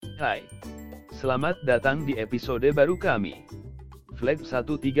Hai, selamat datang di episode baru kami. Flag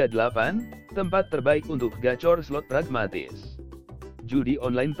 138, tempat terbaik untuk gacor slot pragmatis. Judi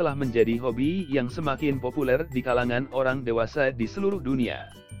online telah menjadi hobi yang semakin populer di kalangan orang dewasa di seluruh dunia.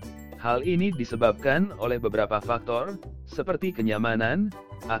 Hal ini disebabkan oleh beberapa faktor, seperti kenyamanan,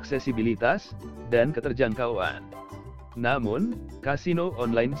 aksesibilitas, dan keterjangkauan. Namun, kasino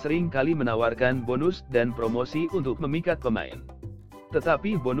online sering kali menawarkan bonus dan promosi untuk memikat pemain.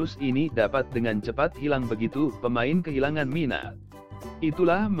 Tetapi bonus ini dapat dengan cepat hilang begitu pemain kehilangan minat.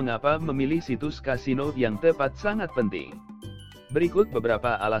 Itulah mengapa memilih situs kasino yang tepat sangat penting. Berikut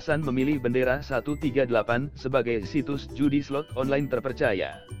beberapa alasan memilih Bendera 138 sebagai situs judi slot online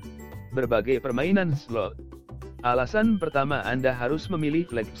terpercaya. Berbagai permainan slot. Alasan pertama, Anda harus memilih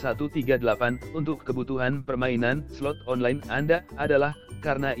Flag 138 untuk kebutuhan permainan slot online Anda adalah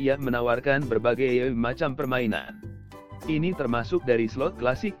karena ia menawarkan berbagai macam permainan. Ini termasuk dari slot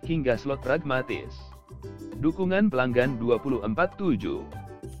klasik hingga slot pragmatis. Dukungan pelanggan 24/7.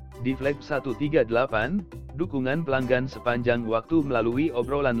 Di Flag 138, dukungan pelanggan sepanjang waktu melalui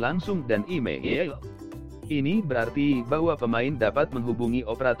obrolan langsung dan email. Ini berarti bahwa pemain dapat menghubungi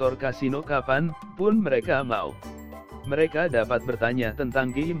operator kasino kapan pun mereka mau. Mereka dapat bertanya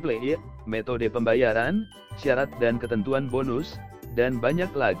tentang gameplay, metode pembayaran, syarat dan ketentuan bonus, dan banyak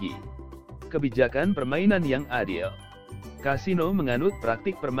lagi. Kebijakan permainan yang adil. Kasino menganut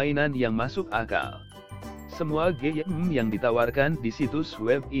praktik permainan yang masuk akal. Semua game yang ditawarkan di situs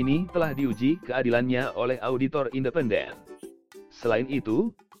web ini telah diuji keadilannya oleh auditor independen. Selain itu,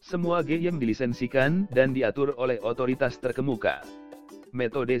 semua game dilisensikan dan diatur oleh otoritas terkemuka.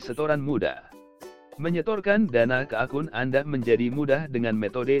 Metode setoran mudah. Menyetorkan dana ke akun Anda menjadi mudah dengan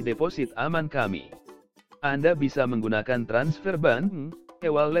metode deposit aman kami. Anda bisa menggunakan transfer bank,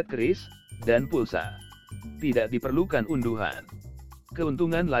 e-wallet kris, dan pulsa. Tidak diperlukan unduhan.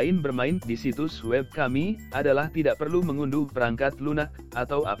 Keuntungan lain bermain di situs web kami adalah tidak perlu mengunduh perangkat lunak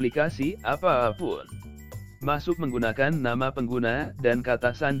atau aplikasi apapun. Masuk menggunakan nama pengguna dan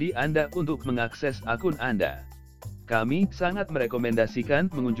kata sandi Anda untuk mengakses akun Anda. Kami sangat merekomendasikan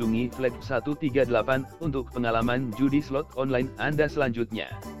mengunjungi Flag 138 untuk pengalaman judi slot online Anda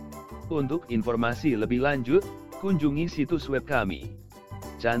selanjutnya. Untuk informasi lebih lanjut, kunjungi situs web kami.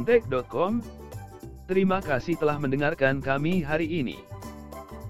 cantek.com. Terima kasih telah mendengarkan kami hari ini.